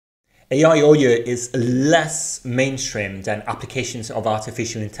AI audio is less mainstream than applications of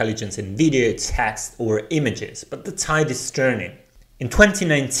artificial intelligence in video, text, or images, but the tide is turning. In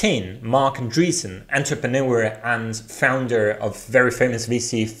 2019, Mark Andreessen, entrepreneur and founder of very famous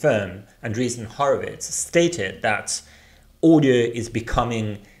VC firm Andreessen Horowitz, stated that audio is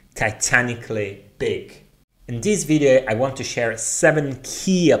becoming titanically big. In this video, I want to share 7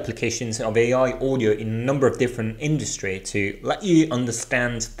 key applications of AI audio in a number of different industries to let you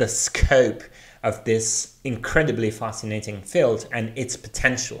understand the scope of this incredibly fascinating field and its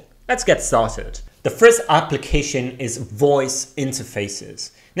potential. Let's get started. The first application is voice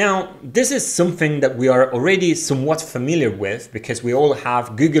interfaces. Now, this is something that we are already somewhat familiar with because we all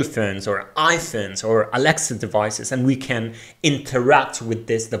have Google phones or iPhones or Alexa devices, and we can interact with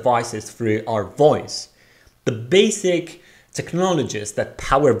these devices through our voice. The basic technologies that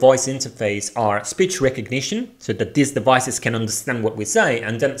power voice interface are speech recognition, so that these devices can understand what we say,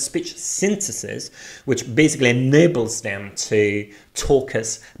 and then speech synthesis, which basically enables them to talk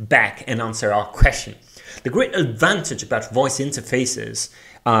us back and answer our question. The great advantage about voice interfaces,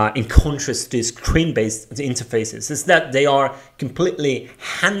 in contrast to screen-based interfaces, is that they are completely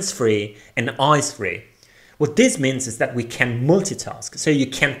hands-free and eyes-free. What this means is that we can multitask. So you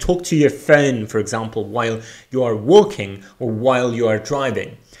can talk to your phone, for example, while you are walking or while you are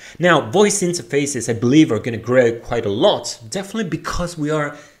driving. Now, voice interfaces, I believe, are going to grow quite a lot, definitely because we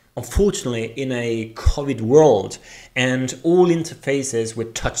are, unfortunately, in a COVID world, and all interfaces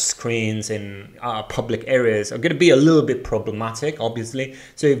with touch screens in public areas are going to be a little bit problematic, obviously.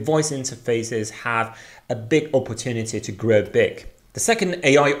 So voice interfaces have a big opportunity to grow big. The second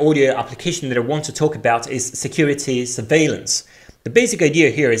AI audio application that I want to talk about is security surveillance. The basic idea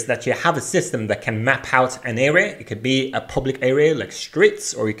here is that you have a system that can map out an area. It could be a public area like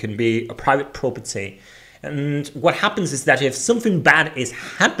streets, or it can be a private property. And what happens is that if something bad is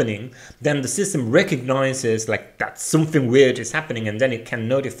happening, then the system recognizes like that something weird is happening, and then it can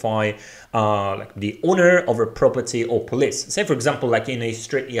notify like the owner of a property or police. Say, for example, like in a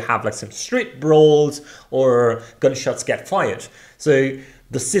street, you have like some street brawls or gunshots get fired. So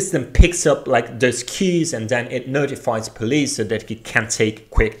the system picks up like those cues, and then it notifies police so that it can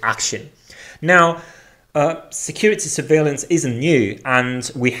take quick action. Now, security surveillance isn't new,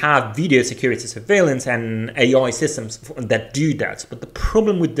 and we have video security surveillance and AI systems that do that. But the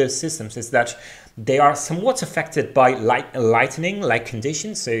problem with those systems is that they are somewhat affected by lightning-like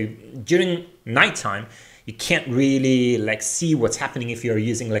conditions. So during nighttime, you can't really like see what's happening if you're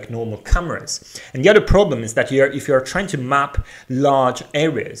using like normal cameras. And the other problem is that if you're trying to map large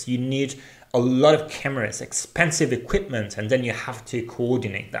areas, you need a lot of cameras, expensive equipment, and then you have to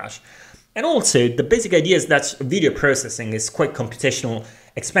coordinate that. And also, the basic idea is that video processing is quite computational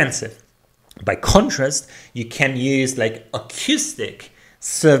expensive. By contrast, you can use like acoustic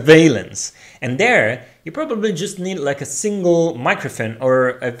surveillance. And there, you probably just need like a single microphone or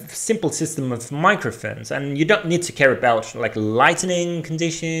a simple system of microphones. And you don't need to care about like lighting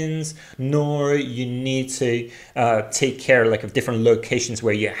conditions, nor you need to take care like of different locations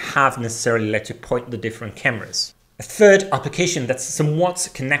where you have necessarily like to point the different cameras. A third application that's somewhat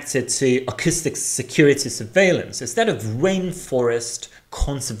connected to acoustic security surveillance is that of rainforest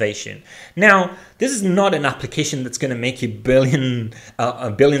conservation. Now, this is not an application that's going to make you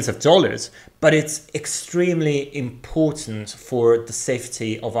billions of dollars, but it's extremely important for the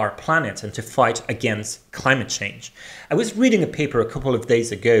safety of our planet and to fight against climate change. I was reading a paper a couple of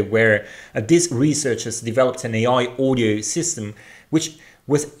days ago where these researchers developed an AI audio system which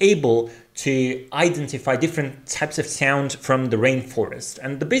was able to identify different types of sound from the rainforest.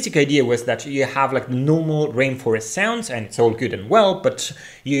 And the basic idea was that you have like the normal rainforest sounds, and it's all good and well, but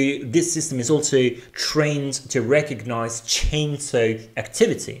this system is also trained to recognize chainsaw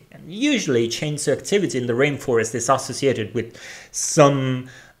activity. And usually chainsaw activity in the rainforest is associated with some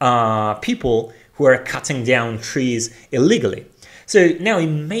people who are cutting down trees illegally. So now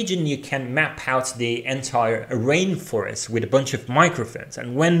imagine you can map out the entire rainforest with a bunch of microphones,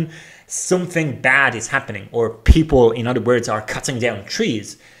 and when something bad is happening, or people, in other words, are cutting down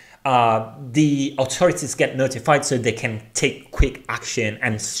trees, the authorities get notified so they can take quick action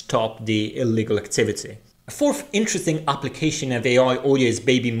and stop the illegal activity. A fourth interesting application of AI audio is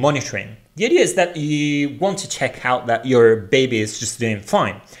baby monitoring. The idea is that you want to check out that your baby is just doing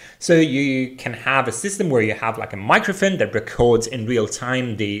fine. So you can have a system where you have like a microphone that records in real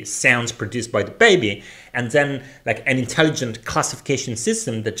time the sounds produced by the baby, and then like an intelligent classification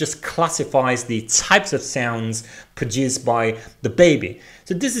system that just classifies the types of sounds produced by the baby.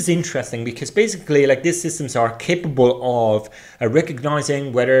 So this is interesting because basically like these systems are capable of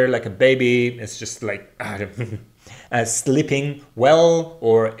recognizing whether like a baby is just like sleeping well,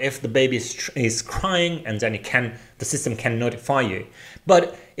 or if the baby is crying, and then the system can notify you.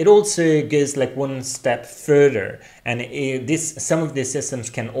 But it also goes like one step further, and some of these systems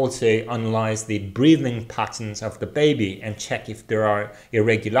can also analyze the breathing patterns of the baby and check if there are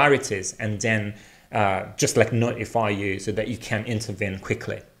irregularities, and then just like notify you so that you can intervene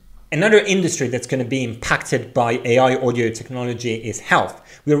quickly. Another industry that's going to be impacted by AI audio technology is health.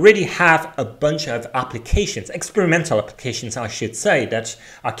 We already have a bunch of applications, experimental applications I should say, that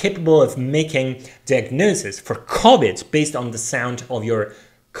are capable of making diagnosis for COVID based on the sound of your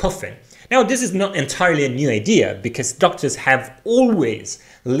coughing. Now, this is not entirely a new idea, because doctors have always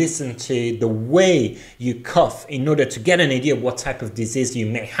listened to the way you cough in order to get an idea of what type of disease you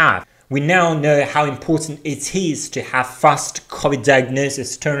may have. We now know how important it is to have fast COVID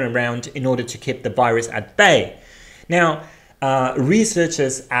diagnosis turnaround in order to keep the virus at bay. Now,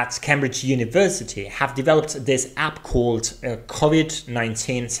 researchers at Cambridge University have developed this app called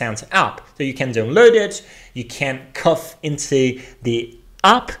COVID-19 Sound App. So you can download it, you can cough into the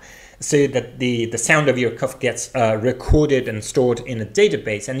app, so that the sound of your cough gets recorded and stored in a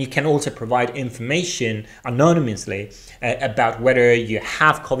database, and you can also provide information anonymously about whether you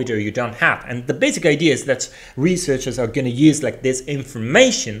have COVID or you don't have. And the basic idea is that researchers are going to use like this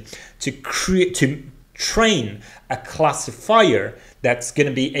information to train a classifier that's going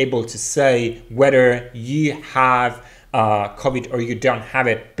to be able to say whether you have COVID or you don't have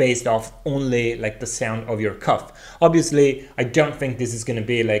it based off only like the sound of your cough. Obviously, I don't think this is going to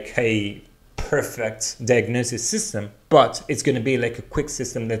be like a perfect diagnosis system, but it's going to be like a quick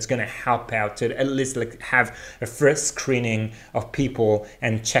system that's going to help out to at least like have a first screening of people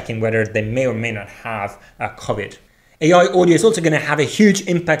and checking whether they may or may not have COVID. AI audio is also going to have a huge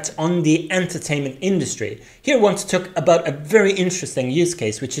impact on the entertainment industry. Here I want to talk about a very interesting use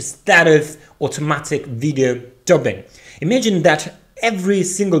case, which is that of automatic video dubbing. Imagine that every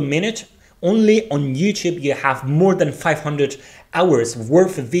single minute, only on YouTube, you have more than 500 hours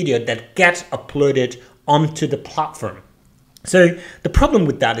worth of video that get uploaded onto the platform. So the problem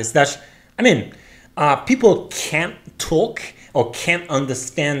with that is that, people can't talk or can't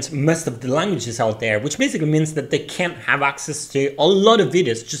understand most of the languages out there, which basically means that they can't have access to a lot of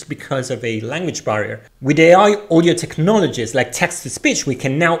videos just because of a language barrier. With AI audio technologies like text-to-speech, we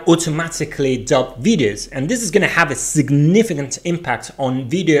can now automatically dub videos, and this is going to have a significant impact on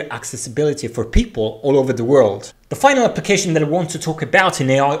video accessibility for people all over the world. The final application that I want to talk about in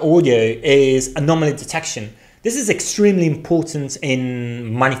AI audio is anomaly detection. This is extremely important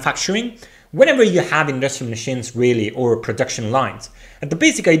in manufacturing, whenever you have industrial machines really, or production lines. And the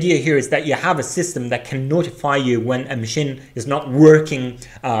basic idea here is that you have a system that can notify you when a machine is not working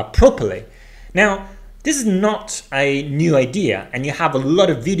properly. Now, this is not a new idea, and you have a lot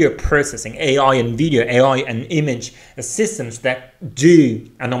of video processing, AI and video, AI and image systems that do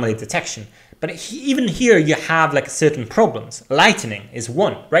anomaly detection. But even here you have like certain problems. Lightning is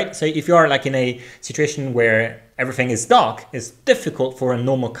one, right? So if you are like in a situation where everything is dark, it's difficult for a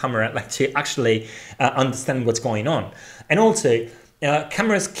normal camera like to actually understand what's going on. And also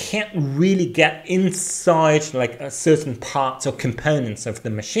cameras can't really get inside like certain parts or components of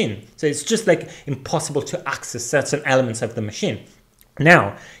the machine. So it's just like impossible to access certain elements of the machine.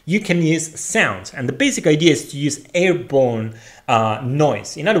 Now, you can use sound, and the basic idea is to use airborne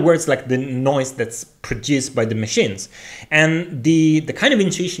noise. In other words, like the noise that's produced by the machines. And the kind of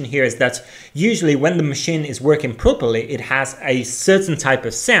intuition here is that usually when the machine is working properly, it has a certain type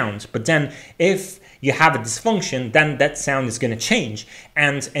of sound, but then if you have a dysfunction, then that sound is going to change,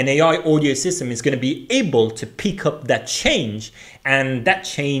 and an AI audio system is going to be able to pick up that change, and that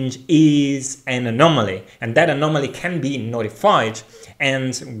change is an anomaly, and that anomaly can be notified.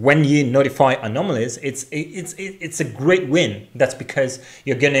 And when you notify anomalies, it's a great win. That's because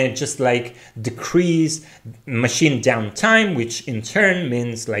you're going to just like decrease machine downtime, which in turn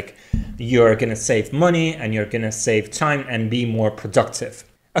means like you're going to save money and you're going to save time and be more productive.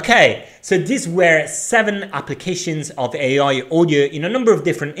 Okay, so these were 7 applications of AI audio in a number of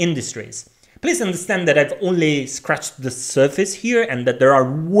different industries. Please understand that I've only scratched the surface here and that there are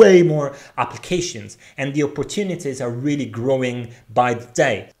way more applications, and the opportunities are really growing by the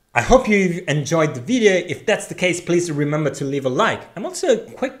day. I hope you've enjoyed the video. If that's the case, please remember to leave a like. I'm also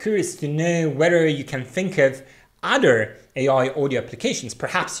quite curious to know whether you can think of other AI audio applications.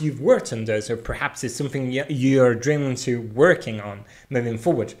 Perhaps you've worked on those, or perhaps it's something you're dreaming to working on moving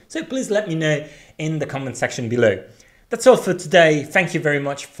forward. So please let me know in the comment section below. That's all for today. Thank you very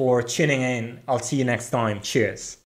much for tuning in. I'll see you next time. Cheers.